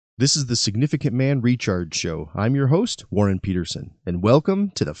This is the Significant Man Recharge Show. I'm your host, Warren Peterson, and welcome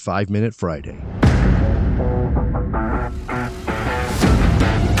to the 5-Minute Friday.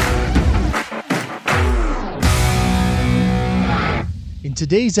 In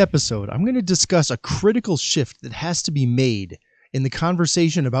today's episode, I'm going to discuss a critical shift that has to be made in the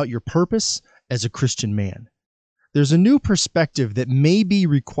conversation about your purpose as a Christian man. There's a new perspective that may be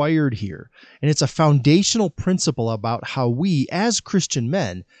required here, and it's a foundational principle about how we, as Christian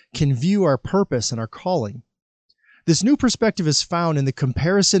men, can view our purpose and our calling. This new perspective is found in the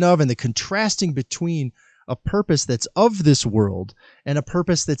comparison of and the contrasting between a purpose that's of this world and a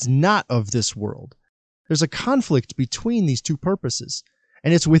purpose that's not of this world. There's a conflict between these two purposes,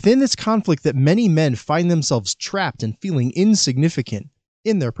 and it's within this conflict that many men find themselves trapped and feeling insignificant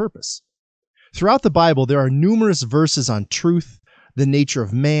in their purpose. Throughout the Bible, there are numerous verses on truth, the nature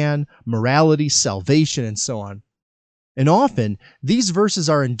of man, morality, salvation, and so on. And often, these verses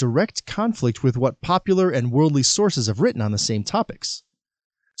are in direct conflict with what popular and worldly sources have written on the same topics.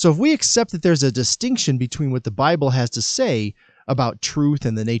 So if we accept that there's a distinction between what the Bible has to say about truth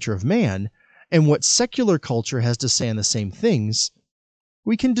and the nature of man, and what secular culture has to say on the same things,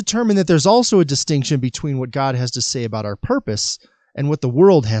 we can determine that there's also a distinction between what God has to say about our purpose and what the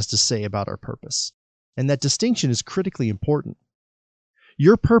world has to say about our purpose. And that distinction is critically important.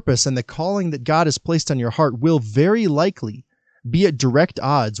 Your purpose and the calling that God has placed on your heart will very likely be at direct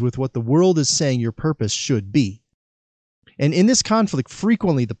odds with what the world is saying your purpose should be. And in this conflict,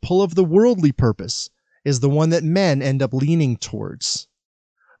 frequently the pull of the worldly purpose is the one that men end up leaning towards.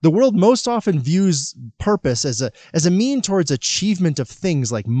 The world most often views purpose as a mean towards achievement of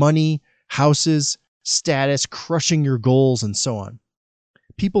things like money, houses, status, crushing your goals, and so on.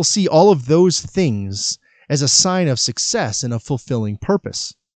 People see all of those things as a sign of success and a fulfilling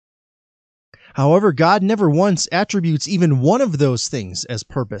purpose. However, God never once attributes even one of those things as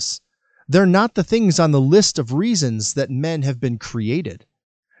purpose. They're not the things on the list of reasons that men have been created.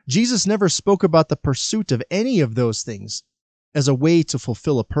 Jesus never spoke about the pursuit of any of those things as a way to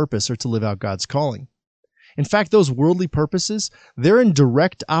fulfill a purpose or to live out God's calling. In fact, those worldly purposes, they're in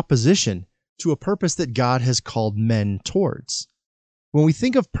direct opposition to a purpose that God has called men towards. When we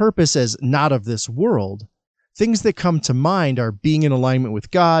think of purpose as not of this world, things that come to mind are being in alignment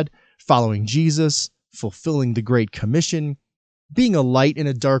with God, following Jesus, fulfilling the Great Commission, being a light in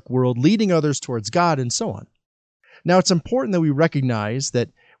a dark world, leading others towards God, and so on. Now, it's important that we recognize that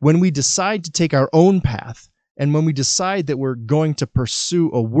when we decide to take our own path, and when we decide that we're going to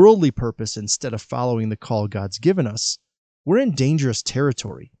pursue a worldly purpose instead of following the call God's given us, we're in dangerous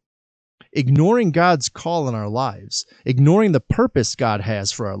territory. Ignoring God's call in our lives, ignoring the purpose God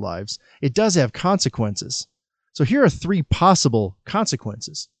has for our lives, it does have consequences. So here are 3 possible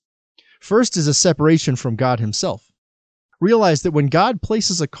consequences. First is a separation from God himself. Realize that when God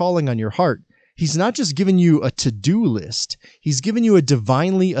places a calling on your heart, he's not just given you a to-do list, he's given you a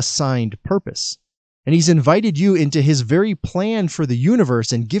divinely assigned purpose. And he's invited you into his very plan for the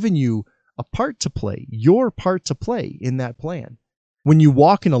universe and given you a part to play, your part to play in that plan. When you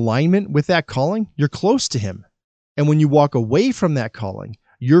walk in alignment with that calling, you're close to him. And when you walk away from that calling,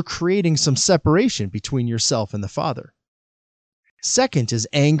 you're creating some separation between yourself and the Father. Second is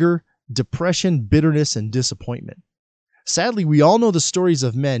anger, depression, bitterness, and disappointment. Sadly, we all know the stories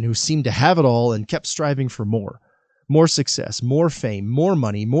of men who seemed to have it all and kept striving for more. More success, more fame, more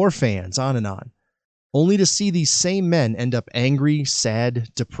money, more fans, on and on. Only to see these same men end up angry, sad,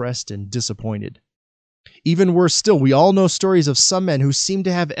 depressed, and disappointed. Even worse still, we all know stories of some men who seemed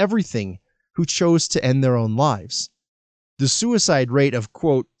to have everything who chose to end their own lives. The suicide rate of,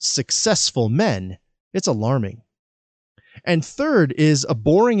 quote, successful men, it's alarming. And third is a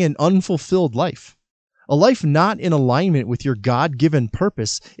boring and unfulfilled life. A life not in alignment with your God-given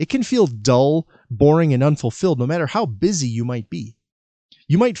purpose, it can feel dull, boring, and unfulfilled no matter how busy you might be.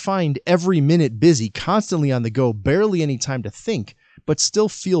 You might find every minute busy, constantly on the go, barely any time to think, but still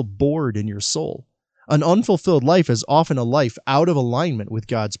feel bored in your soul. An unfulfilled life is often a life out of alignment with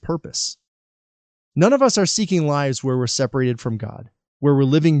God's purpose. None of us are seeking lives where we're separated from God, where we're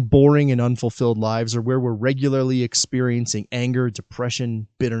living boring and unfulfilled lives, or where we're regularly experiencing anger, depression,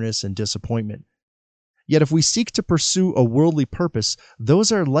 bitterness, and disappointment. Yet if we seek to pursue a worldly purpose,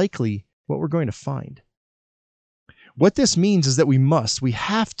 those are likely what we're going to find. What this means is that we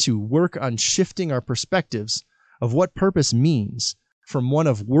have to work on shifting our perspectives of what purpose means from one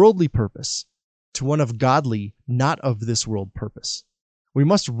of worldly purpose to one of godly, not of this world purpose. We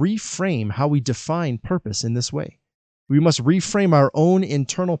must reframe how we define purpose in this way. We must reframe our own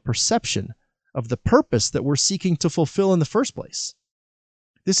internal perception of the purpose that we're seeking to fulfill in the first place.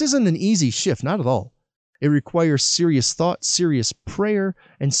 This isn't an easy shift, not at all. It requires serious thought, serious prayer,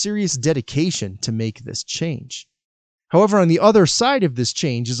 and serious dedication to make this change. However, on the other side of this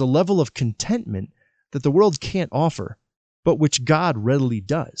change is a level of contentment that the world can't offer, but which God readily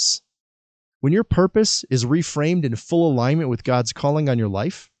does. When your purpose is reframed in full alignment with God's calling on your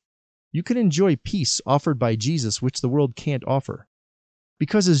life, you can enjoy peace offered by Jesus, which the world can't offer.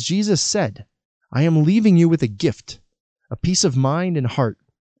 Because as Jesus said, I am leaving you with a gift, a peace of mind and heart,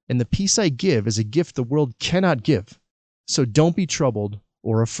 and the peace I give is a gift the world cannot give. So don't be troubled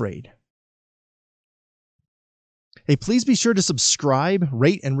or afraid. Hey, please be sure to subscribe,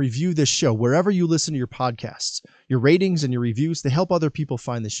 rate, and review this show wherever you listen to your podcasts. Your ratings and your reviews, they help other people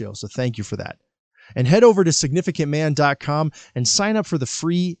find the show, so thank you for that. And head over to significantman.com and sign up for the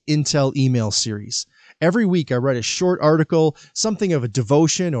free Intel email series. Every week I write a short article, something of a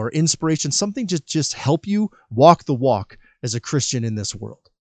devotion or inspiration, something just help you walk the walk as a Christian in this world.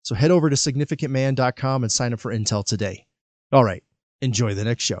 So head over to significantman.com and sign up for Intel today. All right, enjoy the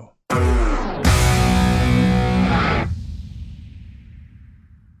next show.